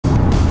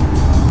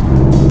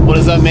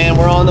up, man?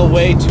 We're on the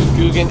way to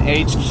Googan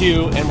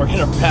HQ, and we're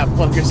gonna wrap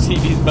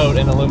LunkersTV's boat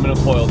in aluminum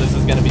foil. This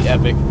is gonna be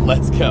epic.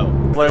 Let's go.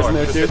 Blair's in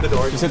there too. Just hit the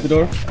door. Just hit the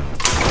door.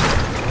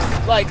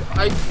 Like,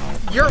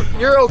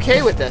 you're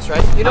okay with this,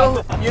 right? You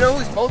know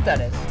whose boat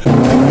that is.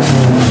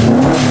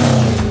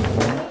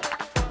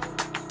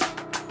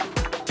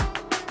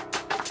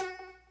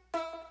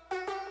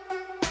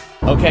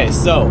 Okay,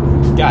 so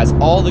guys,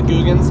 all the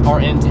Googans are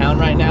in town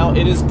right now.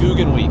 It is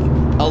Googan Week,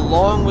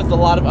 along with a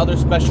lot of other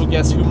special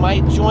guests who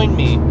might join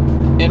me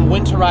in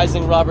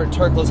winterizing Robert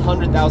Turkla's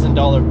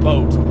 $100,000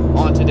 boat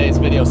on today's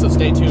video. So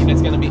stay tuned,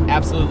 it's gonna be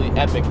absolutely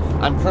epic.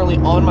 I'm currently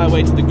on my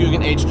way to the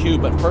Googan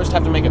HQ, but first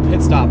have to make a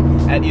pit stop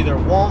at either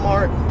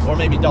Walmart or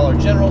maybe Dollar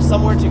General,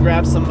 somewhere to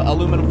grab some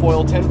aluminum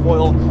foil, tin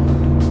foil,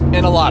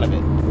 and a lot of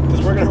it.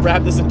 Because we're gonna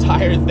wrap this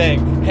entire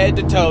thing, head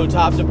to toe,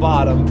 top to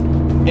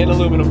bottom, in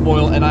aluminum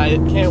foil, and I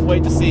can't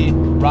wait to see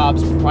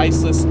Rob's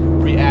priceless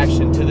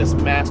reaction to this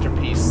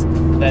masterpiece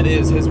that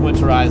is his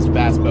winterized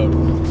bass boat.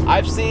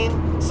 I've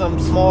seen some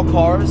small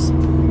cars,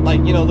 like,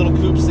 you know, little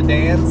coupe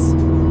sedans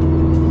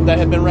that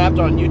have been wrapped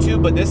on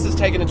YouTube, but this is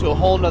taken it to a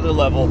whole nother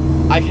level.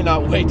 I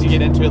cannot wait to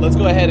get into it. Let's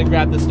go ahead and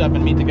grab this stuff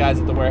and meet the guys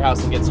at the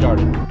warehouse and get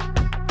started.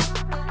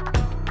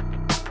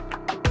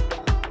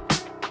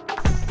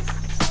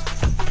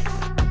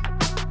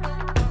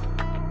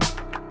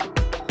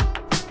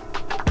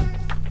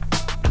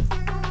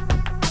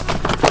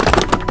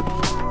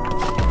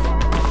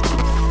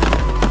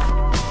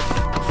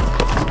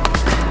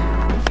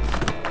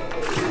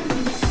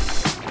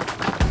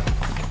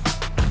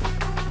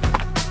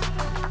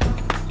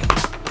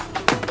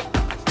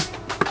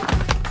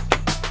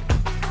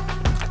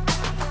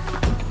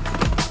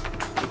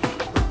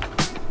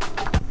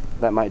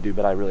 That might do,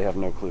 but I really have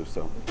no clue,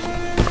 so.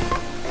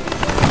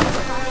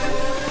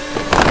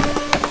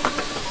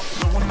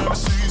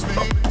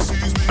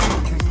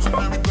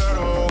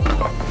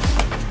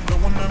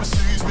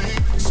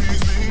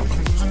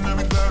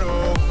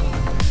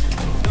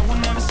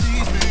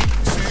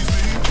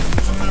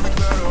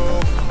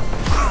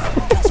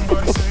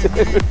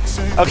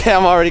 Okay,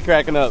 I'm already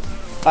cracking up.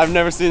 I've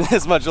never seen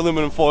this much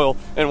aluminum foil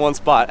in one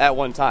spot at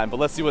one time, but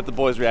let's see what the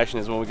boys' reaction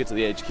is when we get to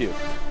the HQ.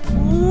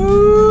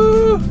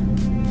 Woo!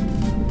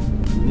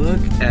 Look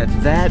at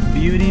that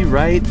beauty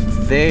right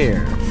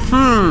there.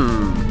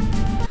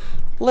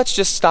 Let's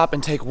just stop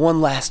and take one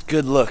last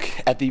good look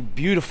at the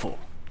beautiful,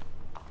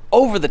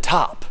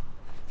 over-the-top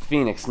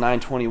Phoenix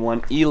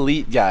 921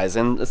 Elite, guys,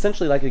 and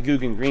essentially like a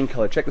Googan green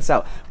color. Check this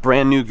out,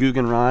 brand new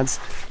Googan rods.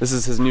 This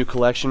is his new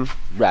collection,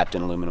 wrapped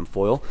in aluminum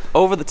foil.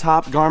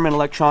 Over-the-top Garmin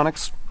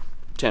Electronics,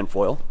 tin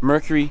foil.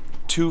 Mercury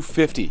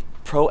 250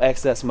 Pro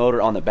XS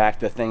motor on the back.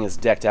 The thing is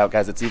decked out,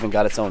 guys. It's even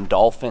got its own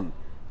dolphin.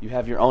 You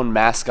have your own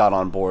mascot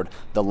on board,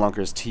 the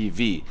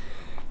LunkersTV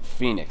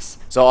Phoenix.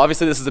 So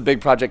obviously this is a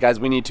big project, guys.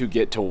 We need to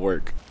get to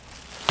work.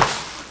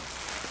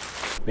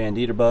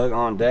 Bandita bug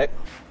on deck.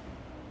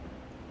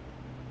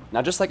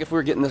 Now, just like if we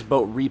were getting this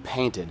boat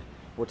repainted,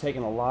 we're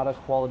taking a lot of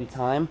quality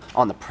time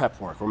on the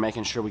prep work. We're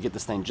making sure we get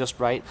this thing just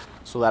right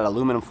so that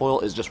aluminum foil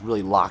is just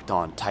really locked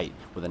on tight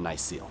with a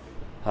nice seal.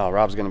 Oh,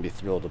 Rob's gonna be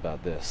thrilled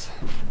about this.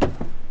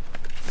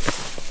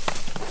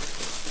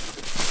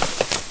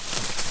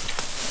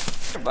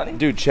 Buddy.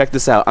 Dude, check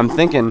this out. I'm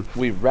thinking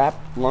we wrap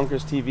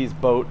LunkersTV's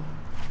boat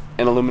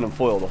in aluminum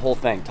foil, the whole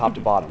thing, top to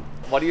bottom.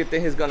 What do you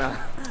think he's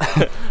gonna...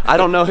 I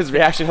don't know his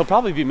reaction. He'll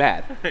probably be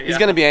mad. Yeah. He's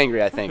gonna be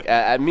angry, I think.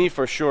 At me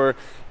for sure.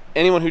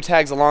 Anyone who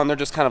tags along, they're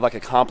just kind of like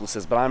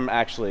accomplices, but I'm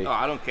actually... Oh,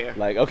 I don't care.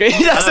 Like, okay,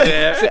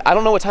 I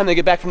don't know what time they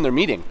get back from their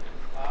meeting.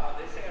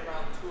 They say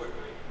around 2 or 3.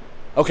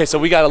 Okay, so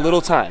we got a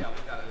little time.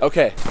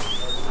 Okay.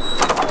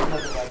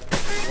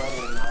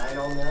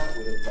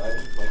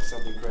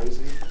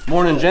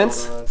 Morning,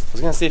 gents. I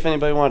was gonna see if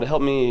anybody wanted to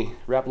help me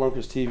wrap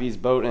LunkersTV's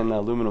boat in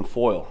aluminum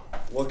foil.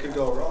 What could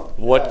go wrong?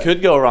 What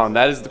could go wrong?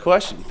 That is the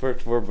question.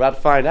 We're about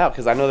to find out,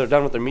 because I know they're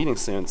done with their meeting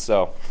soon,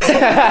 so.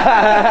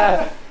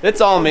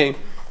 It's all me.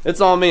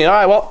 It's all me. All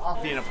right, well.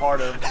 Being a part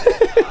of.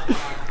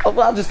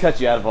 I'll just cut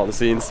you out of all the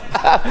scenes.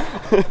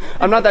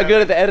 I'm not that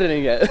good at the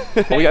editing yet.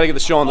 We gotta get the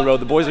show on the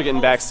road. The boys are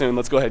getting back soon.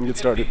 Let's go ahead and get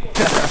started.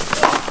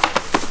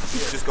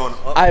 Just going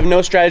up. I have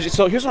no strategy.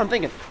 So here's what I'm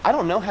thinking. I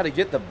don't know how to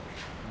get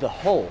the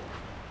hull.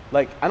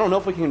 Like, I don't know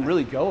if we can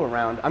really go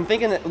around. I'm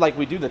thinking that, like,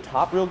 we do the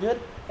top real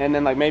good, and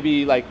then, like,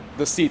 maybe, like,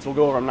 the seats will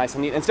go over them nice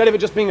and neat. Instead of it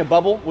just being a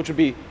bubble, which would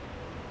be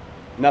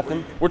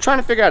nothing. We're trying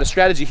to figure out a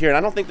strategy here, and I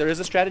don't think there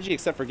is a strategy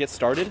except for get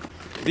started.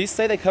 These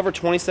say they cover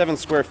 27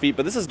 square feet,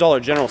 but this is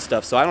Dollar General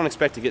stuff, so I don't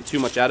expect to get too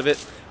much out of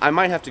it. I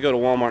might have to go to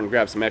Walmart and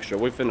grab some extra.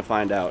 We're finna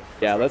find out.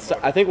 Yeah,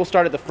 I think we'll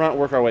start at the front,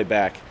 work our way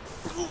back.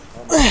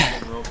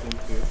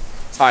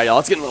 All right, y'all,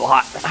 it's getting a little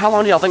hot. How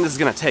long do y'all think this is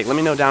gonna take? Let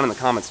me know down in the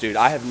comments, dude.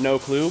 I have no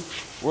clue.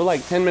 We're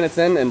like 10 minutes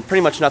in and pretty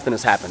much nothing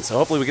has happened, so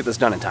hopefully we get this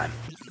done in time.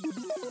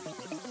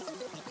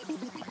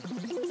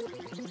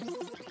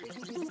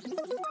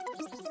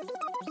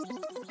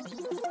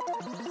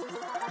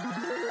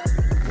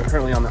 We're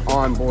currently on the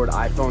onboard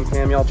iPhone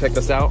cam, y'all. Check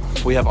this out.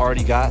 We have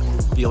already got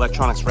the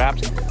electronics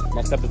wrapped.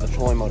 Next up is the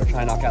trolling motor.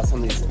 Try and knock out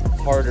some of these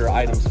harder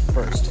items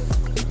first.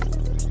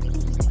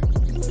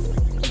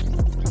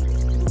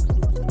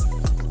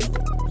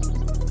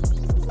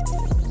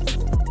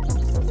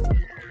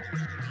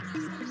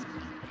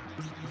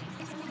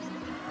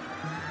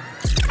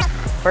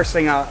 First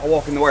thing I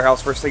walk in the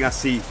warehouse, first thing I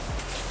see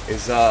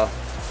is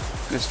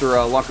Mr.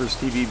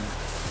 LunkersTV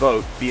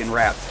boat being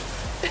wrapped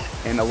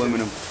in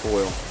aluminum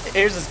foil.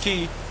 Here's his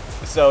key,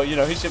 so you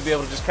know he should be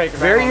able to just crank it.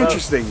 Very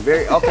interesting.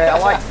 Very okay. I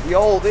like the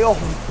old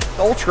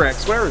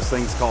Trex, whatever this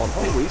thing's called.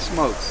 Holy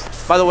smokes!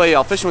 By the way,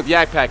 y'all, Fishing with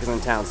Yak Pack is in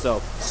town,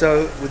 so.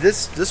 So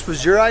this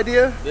was your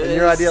idea? And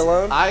your idea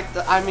alone?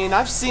 I mean,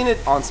 I've seen it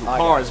on some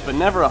cars, but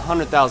never a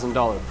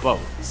 $100,000 boat.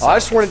 So. I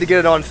just wanted to get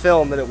it on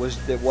film that it was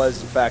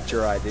in fact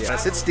your idea.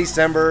 It's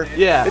December.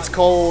 Yeah. It's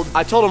cold.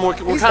 I told him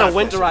we're kind of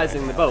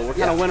winterizing the boat. We're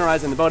kind of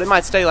winterizing the boat. It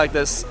might stay like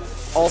this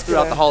all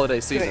throughout the holiday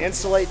season. Gonna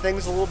insulate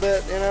things a little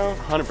bit, you know?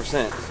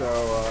 100%.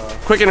 So,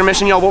 quick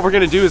intermission, y'all. What we're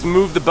gonna do is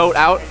move the boat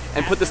out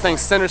and put this thing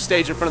center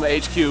stage in front of the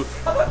HQ.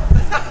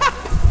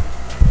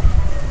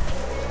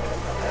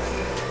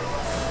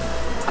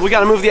 We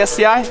gotta move the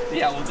STI?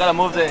 Yeah, we gotta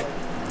move the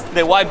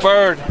white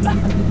bird.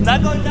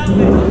 Not going that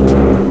way.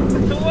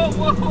 Whoa,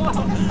 whoa,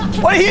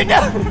 whoa. What are you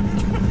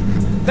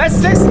doing? That's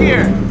 6th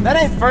gear. That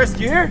ain't 1st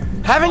gear.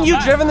 Haven't you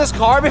driven this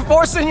car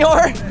before,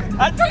 senor?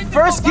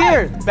 First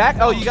gear. Back.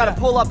 Oh, you gotta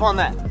pull up on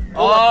that.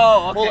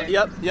 Oh, okay.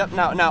 Yep.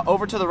 Now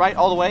over to the right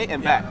all the way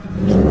and back.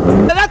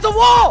 That's a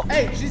wall!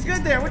 Hey, she's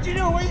good there. What you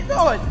doing? Where you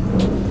going?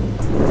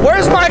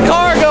 Where's my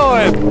car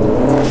going?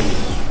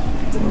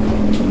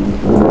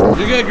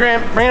 You're good,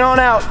 Graham. Bring it on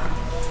out.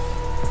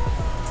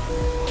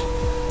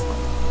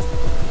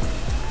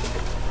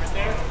 Right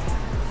there.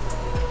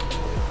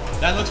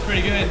 That looks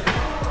pretty good.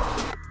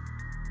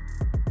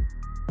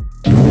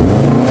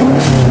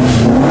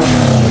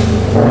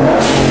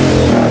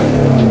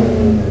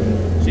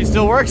 She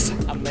still works?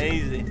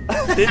 Amazing.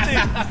 This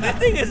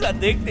thing is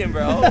addicting,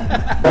 bro.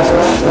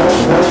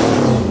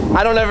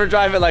 I don't ever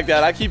drive it like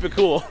that. I keep it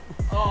cool.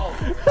 Oh,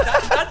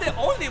 that's the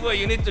only way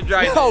you need to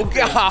drive. Oh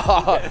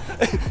God!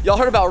 Y'all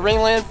heard about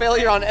ringland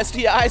failure on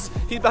STIs?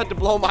 He's about to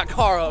blow my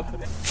car up.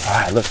 All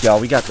right, look, y'all.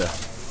 We got the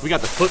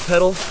foot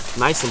pedal,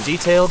 nice and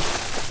detailed.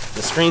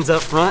 The screen's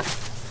up front,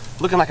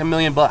 looking like $1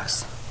 million.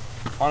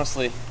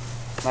 Honestly,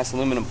 nice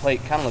aluminum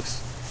plate. Kind of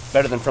looks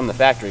better than from the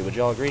factory. Would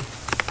y'all agree?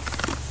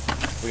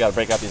 We got to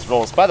break out these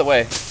rolls. By the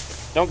way,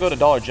 don't go to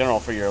Dollar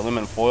General for your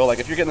aluminum foil. Like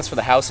if you're getting this for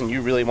the house and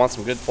you really want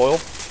some good foil,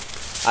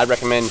 I'd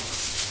recommend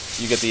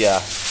you get the.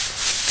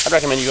 I'd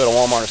recommend you go to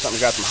Walmart or something,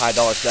 grab some high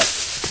dollar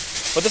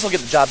stuff. But this will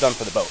get the job done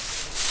for the boat.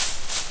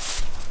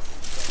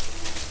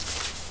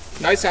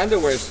 nice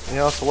underwears. You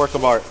know, it's a work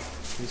of art.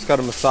 You just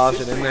gotta massage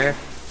it in there.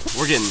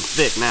 We're getting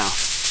thick now.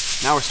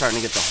 Now we're starting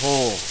to get the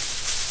whole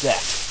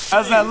deck.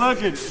 How's that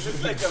looking?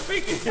 It's like a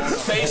freaking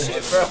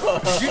spaceship, bro.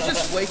 Did you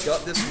just wake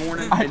up this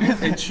morning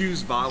and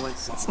choose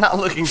violence? It's not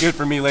looking good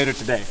for me later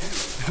today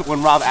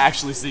when Rob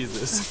actually sees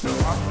this.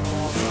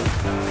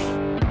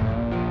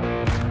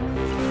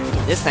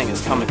 This thing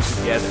is coming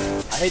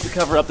together. I hate to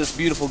cover up this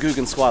beautiful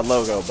Googan Squad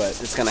logo, but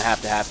it's gonna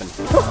have to happen.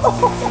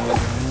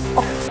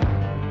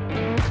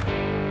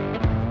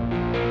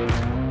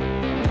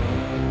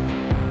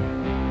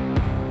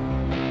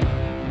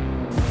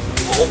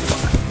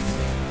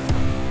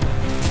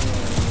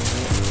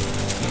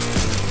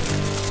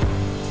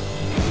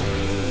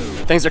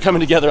 Things are coming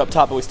together up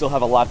top, but we still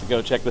have a lot to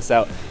go. Check this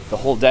out. The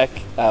whole deck,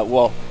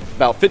 well,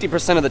 about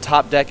 50% of the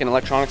top deck and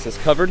electronics is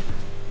covered.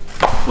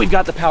 We've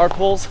got the power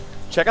poles.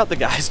 Check out the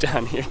guys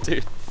down here,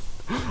 dude.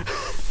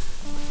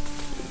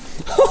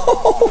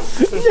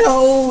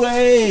 No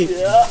way!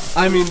 Yeah.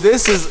 I mean,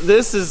 this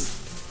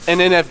is an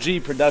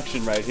NFG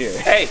production right here.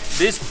 Hey,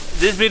 this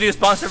video is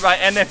sponsored by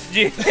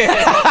NFG.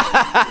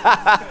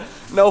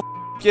 No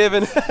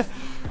giving.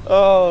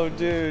 Oh,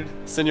 dude.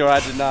 Senor, I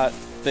did not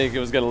think it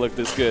was gonna look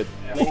this good.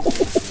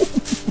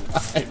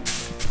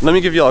 Let me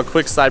give you all a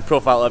quick side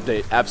profile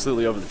update,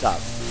 absolutely over the top.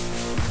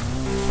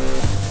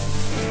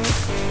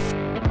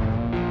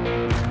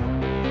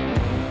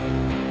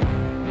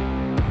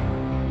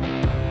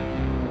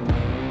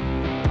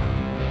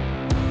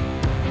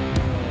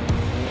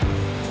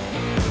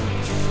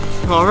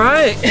 All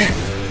right,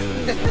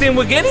 then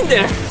we're getting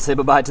there. Say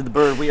bye-bye to the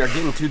bird. We are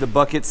getting to the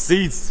bucket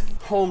seats.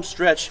 Home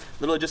stretch.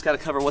 Literally just got to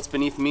cover what's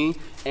beneath me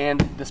and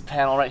this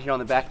panel right here on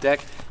the back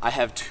deck. I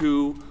have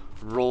 2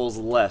 rolls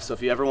left. So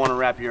if you ever want to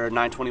wrap your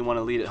 921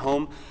 Elite at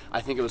home,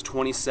 I think it was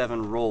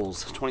 27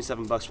 rolls.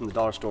 27 bucks from the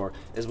dollar store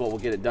is what will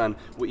get it done.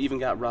 We even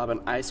got Rob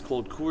an ice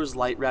cold Coors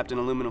Light wrapped in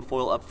aluminum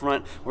foil up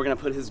front. We're gonna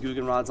put his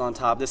Googan rods on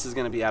top. This is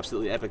gonna be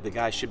absolutely epic. The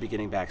guy should be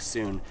getting back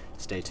soon.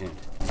 Stay tuned.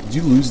 Did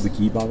you lose the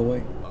key, by the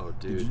way? Oh,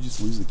 dude. Did you just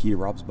lose the key to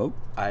Rob's boat?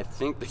 I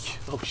think the key,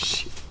 oh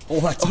shit.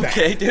 Oh, that's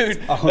okay, bad.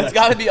 dude. Oh, it's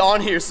gotta be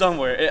on here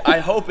somewhere. I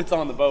hope it's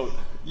on the boat.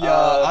 Yeah,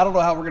 I don't know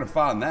how we're gonna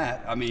find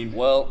that. I mean,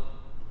 well,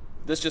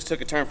 this just took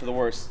a turn for the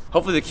worse.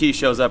 Hopefully the key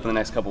shows up in the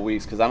next couple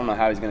weeks, because I don't know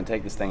how he's gonna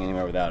take this thing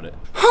anywhere without it.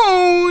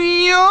 Oh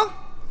yeah!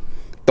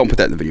 Don't put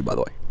that in the video, by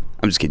the way.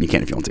 I'm just kidding. You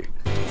can if you want to.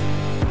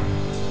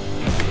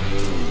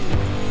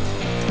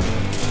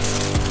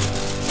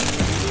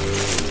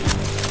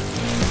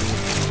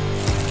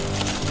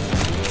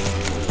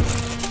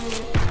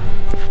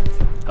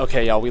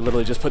 Okay, y'all, we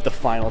literally just put the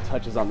final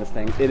touches on this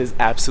thing. It is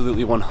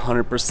absolutely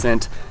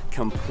 100%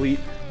 complete.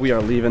 We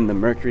are leaving the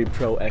Mercury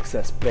Pro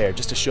XS bare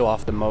just to show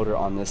off the motor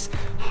on this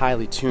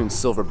highly tuned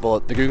silver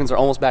bullet. The Googans are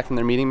almost back from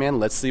their meeting, man.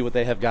 Let's see what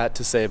they have got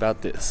to say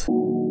about this.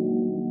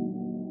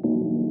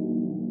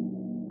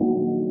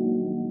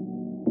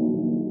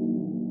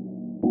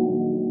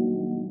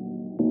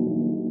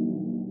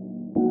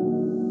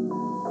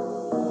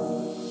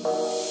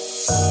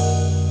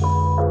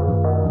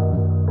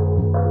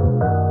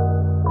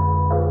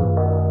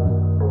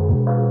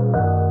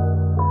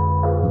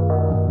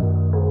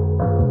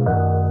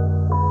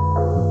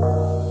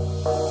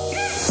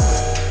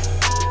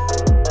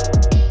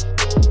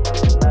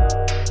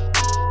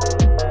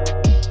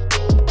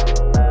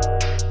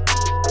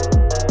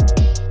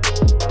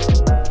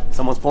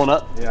 Someone's pulling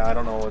up. Yeah, I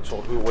don't know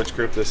which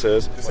group this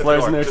is.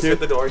 Flares in there too.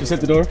 Hit the door. Just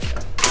hit the door.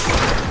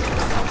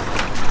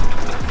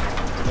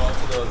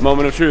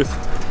 Moment of truth.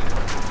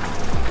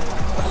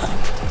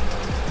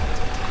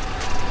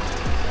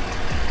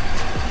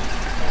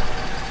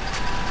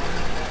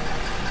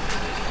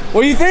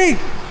 What do you think?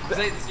 Is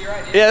this your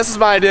idea? Yeah, this is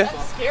my idea.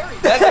 That's scary.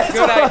 That's a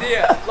good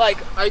idea. Like,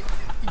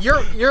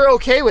 you're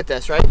okay with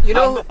this, right? You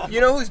know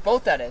whose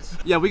boat that is?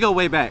 Yeah, we go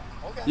way back.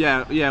 Okay.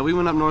 Yeah, we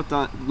went up north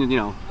on, you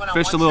know, Went on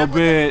fished a one little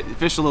trip bit,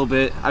 fished a little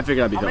bit. I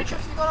figured I'd be How many okay.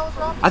 trips have you gone on with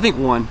Rob? I think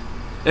one.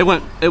 It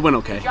went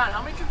okay. John,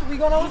 how many trips have we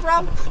gone on with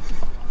Rob?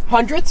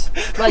 Hundreds?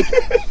 Like,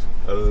 I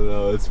don't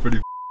know. It's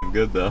pretty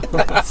good though.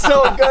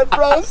 so good,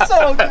 bro.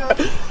 So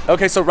good.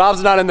 Okay, so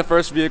Rob's not in the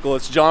first vehicle.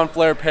 It's John,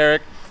 Flair,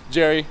 Perrick,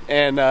 Jerry,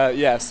 and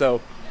yeah, so.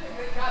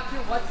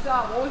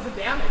 What was the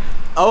damage?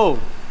 Oh,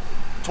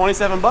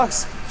 27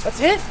 bucks. That's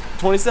it?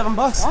 27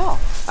 bucks. Wow.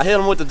 I hit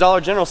him with the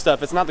Dollar General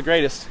stuff. It's not the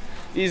greatest.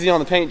 Easy on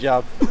the paint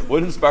job.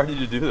 What inspired you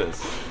to do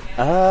this?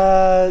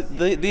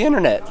 The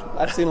internet.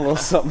 I've seen a little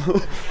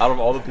something. Out of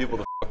all the people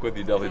to fuck with,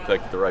 you definitely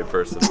picked the right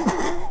person.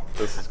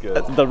 This is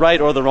good. The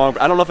right or the wrong.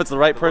 I don't know if it's the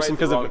right person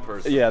because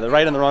yeah, the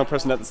right and the wrong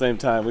person at the same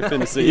time. We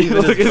finna see. Even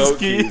Look his at boat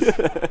ski.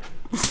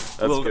 keys.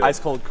 Little good. ice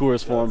cold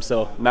Coors for him,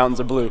 so mountains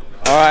are blue.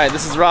 All right,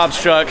 this is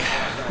Rob's truck.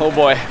 Oh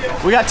boy,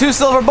 we got 2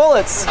 silver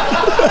bullets.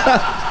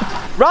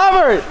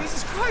 Robert,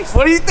 Jesus Christ.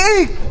 what do you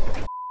think?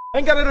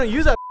 Thank God I don't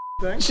use that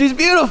thing. She's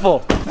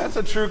beautiful. That's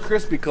a true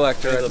crispy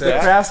collector right The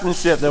there.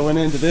 craftsmanship that went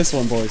into this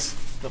one, boys.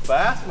 The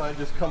fast might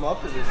just come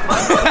up to this.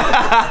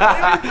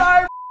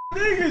 Entire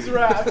thing is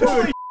wrapped.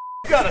 Holy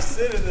You gotta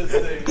sit in this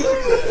thing.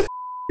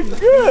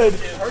 Good. It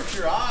hurts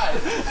your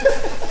eyes.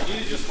 You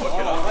need to just hook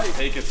it up and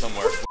take it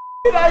somewhere.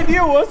 good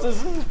idea was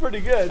this. This is pretty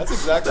good. That's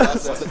exactly what I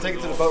said. Take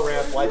it to the boat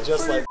ramp, like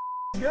just like.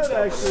 Good,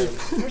 actually.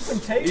 There's some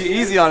tape.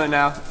 Easy on it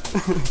now.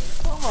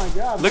 Oh my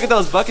God. Look at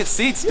those bucket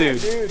seats, dude.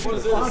 Dude, what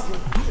is this?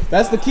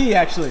 That's the key,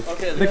 actually.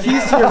 Okay, the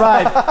keys to your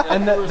ride,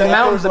 and the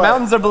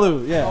mountains are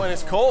blue. Yeah. Oh, and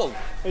it's cold.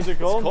 Is it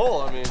cold? It's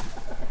cold. I mean,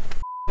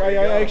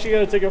 I actually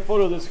gotta take a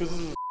photo of this because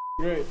this is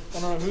great. I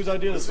don't know whose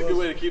idea this it's a was. good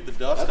way to keep the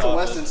dust That's a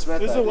off. Westin Smith.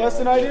 This is a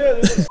Westin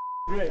idea? This is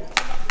great.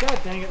 God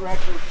dang it, we're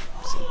actually.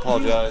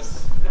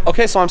 Apologize.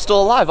 Okay, so I'm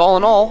still alive. All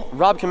in all,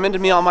 Rob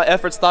commended me on my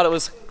efforts, thought it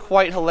was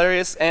quite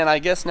hilarious, and I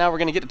guess now we're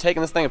gonna get to taking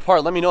this thing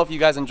apart. Let me know if you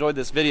guys enjoyed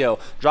this video.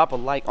 Drop a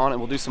like on it.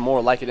 We'll do some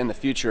more like it in the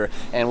future,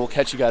 and we'll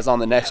catch you guys on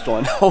the next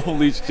one.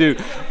 Holy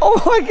shoot.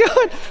 Oh my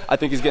God. I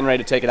think he's getting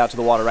ready to take it out to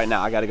the water right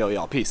now. I gotta go,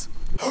 y'all. Peace.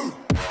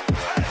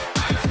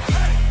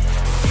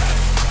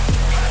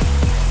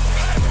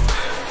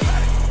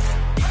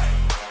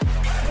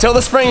 Till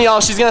the spring,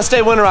 y'all. She's gonna stay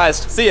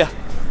winterized. See ya.